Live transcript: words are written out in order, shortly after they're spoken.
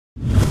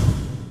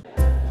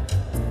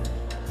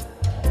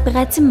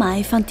Bereits im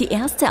Mai fand die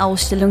erste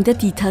Ausstellung der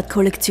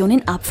diethARdT-Kollektion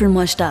in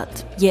Apfelmoar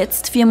statt.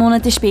 Jetzt, 4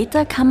 Monate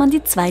später, kann man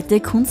die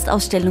zweite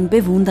Kunstausstellung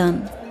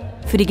bewundern.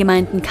 Für die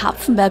Gemeinden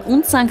Kapfenberg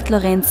und St.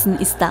 Lorenzen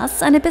ist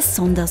das eine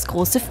besonders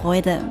große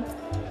Freude.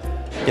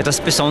 Ja,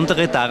 das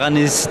Besondere daran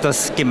ist,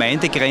 dass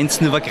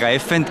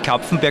gemeindegrenzenübergreifend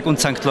Kapfenberg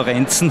und St.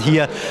 Lorenzen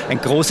hier ein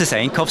großes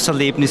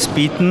Einkaufserlebnis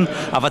bieten,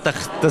 aber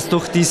dass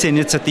durch diese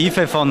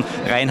Initiative von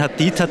Reinhard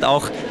diethARdT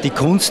auch die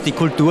Kunst, die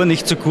Kultur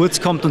nicht zu kurz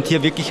kommt und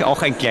hier wirklich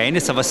auch ein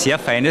kleines, aber sehr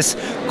feines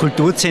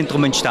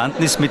Kulturzentrum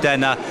entstanden ist mit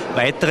einer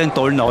weiteren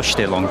tollen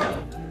Ausstellung.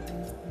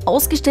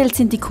 Ausgestellt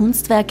sind die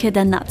Kunstwerke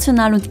der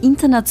national und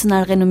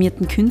international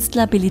renommierten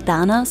Künstler Billi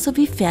Thanner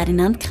sowie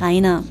Ferdinand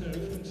Krainer.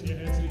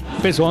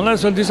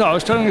 Besonders an dieser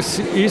Ausstellung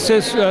ist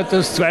es,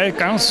 dass 2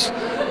 ganz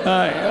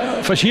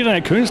verschiedene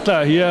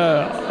Künstler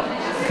hier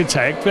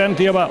gezeigt werden,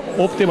 die aber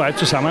optimal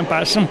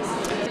zusammenpassen.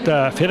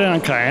 Der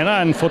Ferdinand Krainer,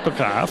 ein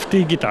Fotograf,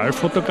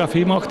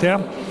 Digitalfotografie macht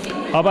er,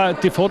 aber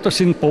die Fotos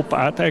sind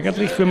Pop-Art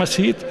eigentlich, wie man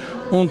sieht.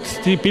 Und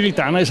die Billi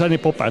Thanner ist eine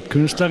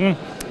Pop-Art-Künstlerin,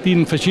 die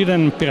in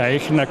verschiedenen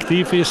Bereichen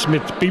aktiv ist,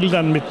 mit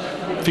Bildern, mit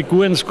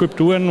Figuren,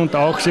 Skulpturen und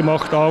sie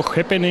macht auch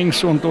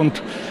Happenings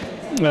und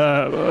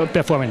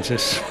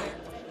Performances.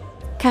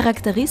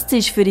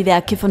 Charakteristisch für die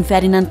Werke von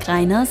Ferdinand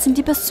Krainer sind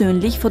die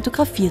persönlich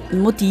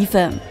fotografierten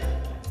Motive.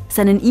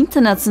 Seinen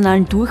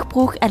internationalen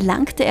Durchbruch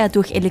erlangte er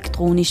durch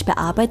elektronisch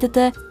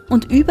bearbeitete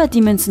und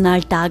überdimensional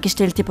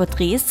dargestellte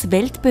Porträts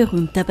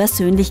weltberühmter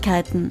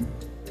Persönlichkeiten.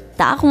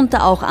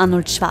 Darunter auch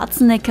Arnold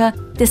Schwarzenegger,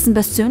 dessen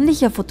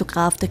persönlicher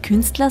Fotograf der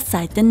Künstler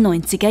seit den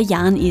 90er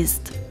Jahren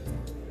ist.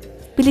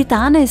 Billi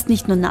Thanner ist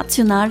nicht nur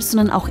national,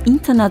 sondern auch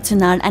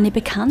international eine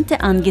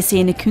bekannte,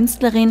 angesehene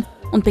Künstlerin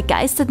und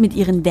begeistert mit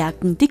ihren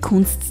Werken die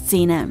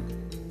Kunstszene.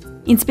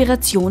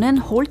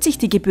 Inspirationen holt sich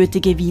die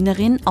gebürtige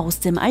Wienerin aus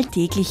dem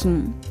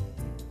Alltäglichen.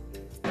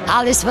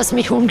 Alles, was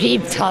mich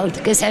umgibt,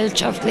 halt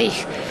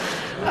gesellschaftlich,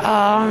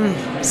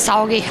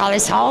 sauge ich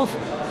alles auf.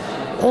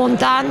 Und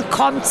dann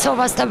kommt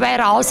sowas dabei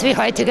raus wie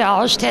heutige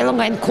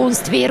Ausstellung, ein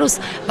Kunstvirus,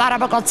 war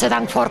aber Gott sei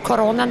Dank vor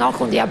Corona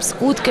noch und ich habe es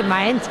gut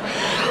gemeint.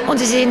 Und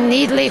sie sind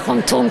niedlich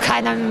und tun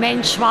keinem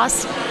Mensch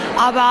was,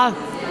 aber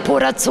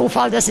purer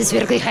Zufall, dass es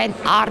wirklich ein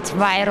Art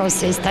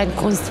Virus ist, ein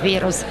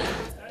Kunstvirus.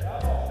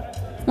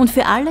 Und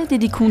für alle, die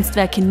die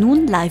Kunstwerke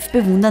nun live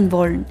bewundern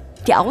wollen,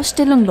 die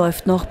Ausstellung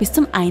läuft noch bis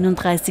zum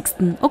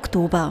 31.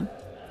 Oktober.